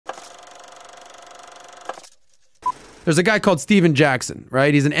There's a guy called Steven Jackson,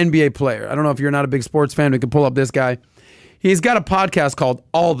 right? He's an NBA player. I don't know if you're not a big sports fan. We can pull up this guy. He's got a podcast called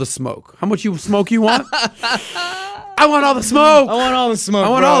All the Smoke. How much smoke you want? I want all the smoke. I want all the smoke, I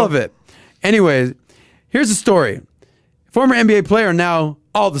want all of it. Anyways, here's the story. Former NBA player, now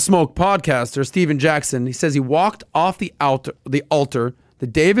All the Smoke podcaster, Steven Jackson, he says he walked off the altar the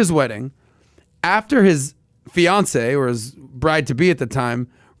day of his wedding after his fiancée, or his bride-to-be at the time,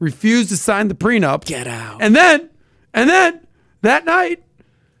 refused to sign the prenup. Get out. And then, that night,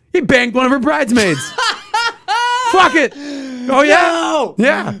 he banged one of her bridesmaids. Fuck it. Oh, yeah? No.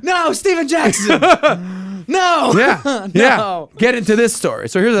 Yeah. No, Steven Jackson. No. Yeah. Yeah. No. Get into this story.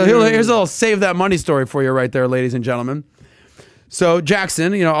 So here's a little save that money story for you right there, ladies and gentlemen. So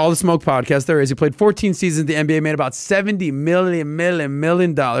Jackson, All the Smoke podcast there is. He played 14 seasons in the NBA, made about $70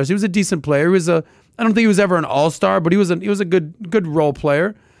 million. He was a decent player. I don't think he was ever an all-star, but he was a good role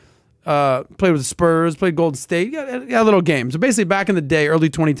player. Played with the Spurs, played Golden State, yeah, little games. So basically, back in the day, early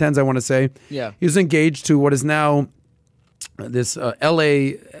 2010s, I want to say, yeah, he was engaged to what is now this LA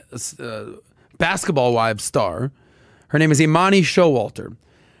basketball wives star. Her name is Imani Showalter,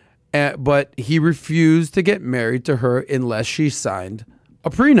 but he refused to get married to her unless she signed a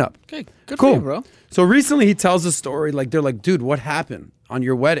prenup. Okay, good cool. for you, bro. So recently, he tells a story. Like they're like, dude, what happened on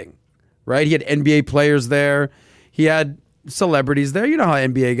your wedding? Right? He had NBA players there. He had celebrities there. You know how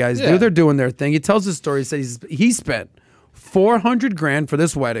NBA guys do. They're doing their thing. He tells his story. He says he spent $400,000 for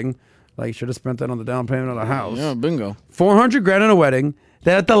this wedding. Like, he should have spent that on the down payment of the house. Yeah, bingo. $400,000 on a wedding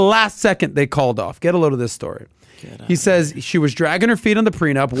that at the last second they called off. Get a load of this story. He says she was dragging her feet on the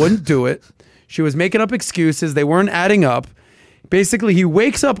prenup, wouldn't do it. She was making up excuses. They weren't adding up. Basically, he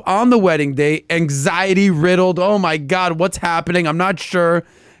wakes up on the wedding day, anxiety riddled. Oh my God, what's happening? I'm not sure.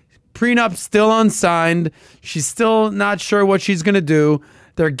 Prenup still unsigned. She's still not sure what she's going to do.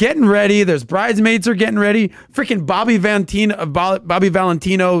 They're getting ready. There's bridesmaids are getting ready. Freaking Bobby Valentino,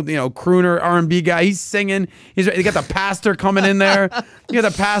 crooner R&B guy. He's singing. They got the pastor coming in there. You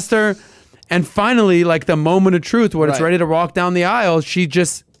got the pastor. And finally, like the moment of truth when it's ready to walk down the aisle, she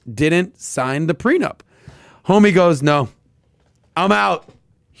just didn't sign the prenup. Homie goes, no, I'm out.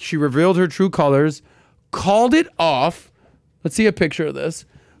 She revealed her true colors, called it off. Let's see a picture of this.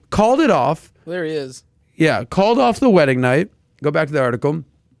 Called it off. There he is. Yeah, called off the wedding night. Go back to the article.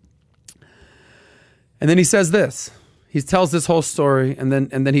 And then he says this. He tells this whole story, and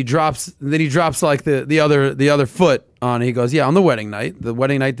then he drops like the other foot on it. He goes, yeah, on the wedding night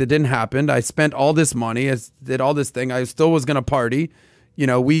that didn't happen. I spent all this money. I did all this thing. I still was gonna party.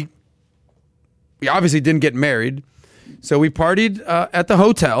 We obviously didn't get married, so we partied at the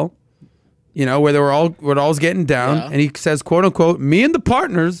hotel. Where they were all getting down. Yeah. And he says, quote unquote, me and the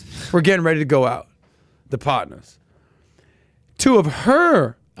partners were getting ready to go out. The partners. Two of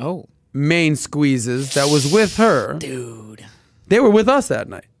her main squeezes that was with her. Dude. They were with us that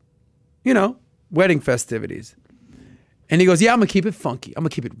night. Wedding festivities. And he goes, yeah, I'm going to keep it funky. I'm going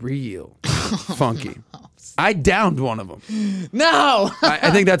to keep it real funky. I downed one of them. No.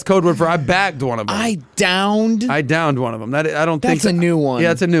 I think that's code word for I bagged one of them. I downed one of them. That's a new one.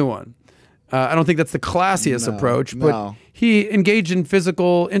 Yeah, it's a new one. I don't think that's the classiest approach, but he engaged in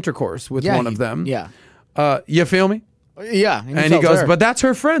physical intercourse with one of them. Yeah. You feel me? Yeah. And he goes, but that's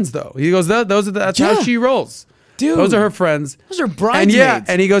her friends, though. He goes, that's how she rolls. Dude. Those are her friends. Those are bridesmaids.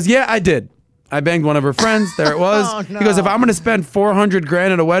 And he goes, yeah, I did. I banged one of her friends. There it was. Oh, no. He goes, if I'm going to spend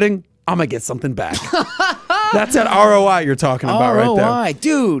 $400,000 at a wedding, I'm going to get something back. That's that ROI you're talking about right there. ROI,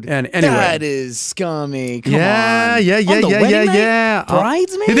 dude. And anyway, that is scummy. Come on. Yeah.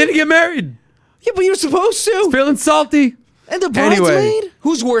 Bridesmaid? He didn't get married. Yeah, but you were supposed to. He's feeling salty. And the bridesmaid? Anyway.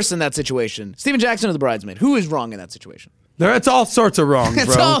 Who's worse in that situation? Steven Jackson or the bridesmaid? Who is wrong in that situation? It's all sorts of wrong, bro.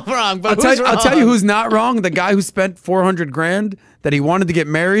 It's all wrong, but I'll tell you who's not wrong. The guy who spent $400,000 that he wanted to get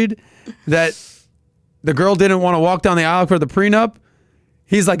married, that the girl didn't want to walk down the aisle for the prenup.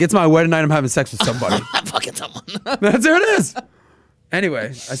 He's like, it's my wedding night. I'm having sex with somebody. I'm fucking someone. There it is. Anyway,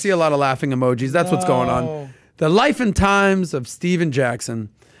 I see a lot of laughing emojis. That's what's going on. The life and times of Steven Jackson.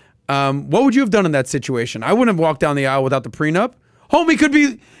 What would you have done in that situation? I wouldn't have walked down the aisle without the prenup.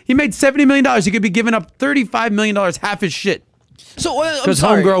 Homie he made $70 million. He could be giving up $35 million, half his shit. So, because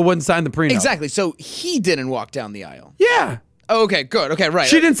homegirl wouldn't sign the prenup. Exactly. So he didn't walk down the aisle. Yeah. Oh, okay, good. Okay, right.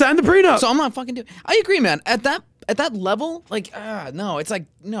 She didn't sign the prenup. So I'm not fucking doing. I agree, man. At that level, like, no, it's like,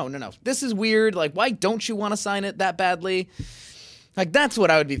 no. This is weird. Like, why don't you want to sign it that badly? Like, that's what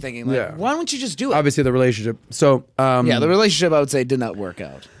I would be thinking. Like, why don't you just do it? Obviously, the relationship. So, the relationship, I would say, did not work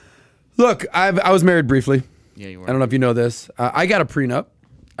out. Look, I was married briefly. Yeah, you were. I don't know if you know this. I got a prenup.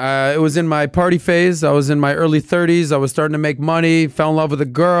 It was in my party phase. I was in my early 30s. I was starting to make money. Fell in love with a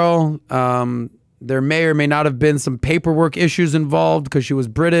girl. There may or may not have been some paperwork issues involved because she was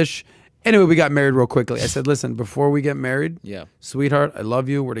British. Anyway, we got married real quickly. I said, listen, before we get married, sweetheart, I love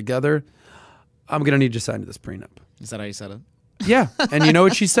you. We're together. I'm going to need you to sign this prenup. Is that how you said it? Yeah. And you know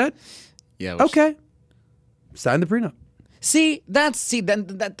what she said? Yeah. Okay. Sign the prenup. See, that's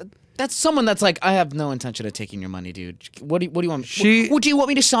someone that's like, I have no intention of taking your money, dude. What do you want? What do you want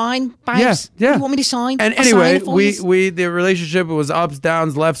me to sign, babes? Yeah. What do you want me to sign? And anyway, the relationship was ups,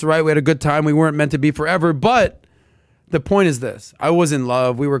 downs, lefts, right. We had a good time. We weren't meant to be forever. But the point is this: I was in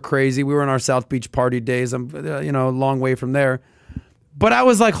love. We were crazy. We were in our South Beach party days. I'm, a long way from there. But I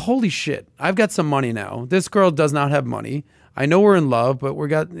was like, holy shit! I've got some money now. This girl does not have money. I know we're in love, but we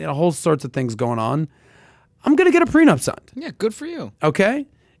got whole sorts of things going on. I'm gonna get a prenup signed. Yeah, good for you. Okay.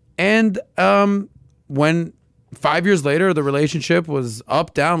 And when 5 years later the relationship was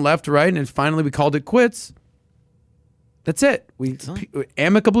up, down, left, right, and finally we called it quits. That's it. We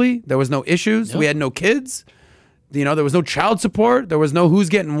amicably. There was no issues. Yep. We had no kids. There was no child support. There was no who's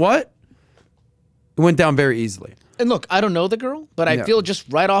getting what. It went down very easily. And look, I don't know the girl, but I feel just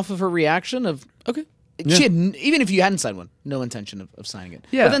right off of her reaction of, okay. She had, even if you hadn't signed one, no intention of signing it.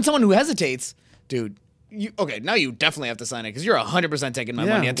 Yeah. But then someone who hesitates, dude, now you definitely have to sign it because you're 100% taking my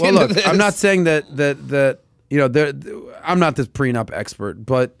money at the end of this. I'm not saying that I'm not this prenup expert,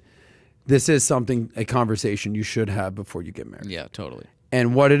 but this is a conversation you should have before you get married. Yeah, totally.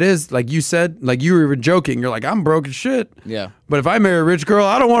 And what it is, like you said, like you were even joking, you're like, I'm broke as shit. Yeah. But if I marry a rich girl,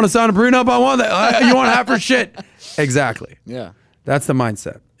 I don't want to sign a prenup. I want that. You want half her shit. Exactly. Yeah. That's the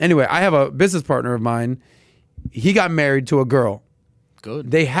mindset. Anyway, I have a business partner of mine. He got married to a girl.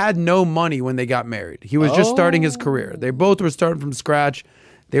 Good. They had no money when they got married. He was just starting his career. They both were starting from scratch.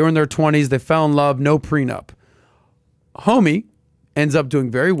 They were in their 20s. They fell in love. No prenup. Homie ends up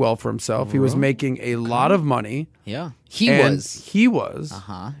doing very well for himself. He was making a lot of money. Yeah. He was.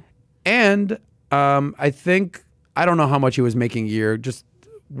 Uh-huh. And I don't know how much he was making a year, just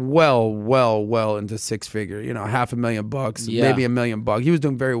well into six figure, $500,000, maybe $1 million. He was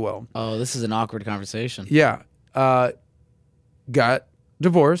doing very well. Oh, this is an awkward conversation. Yeah. Got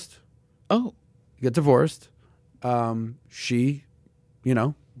divorced. Oh. Got divorced. She,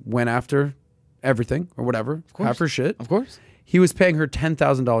 went after everything or whatever. Half her shit. Of course. He was paying her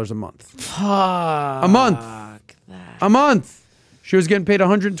 $10,000 a month. Fuck a month. That. A month. She was getting paid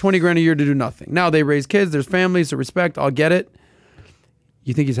 $120,000 a year to do nothing. Now they raise kids. There's families, so respect. I'll get it.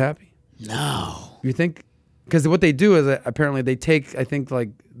 You think he's happy? No. You think? Because what they do is apparently they take, I think, like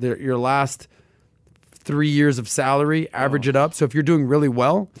your last 3 years of salary, average it up. So if you're doing really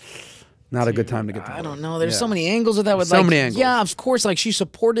well, not a good time to get to work. I don't know. There's so many angles of that. With so many angles. Yeah, of course. Like she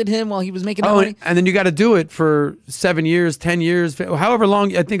supported him while he was making that money. And then you got to do it for 7 years, 10 years, however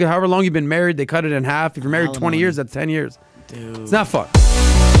long. I think however long you've been married, they cut it in half. If you're married 20 years, that's 10 years. Dude. It's not fun.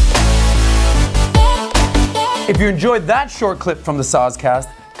 If you enjoyed that short clip from the Soscast,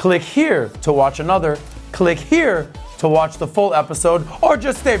 click here to watch another. Click here to watch the full episode, or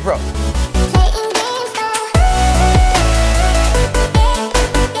just stay broke.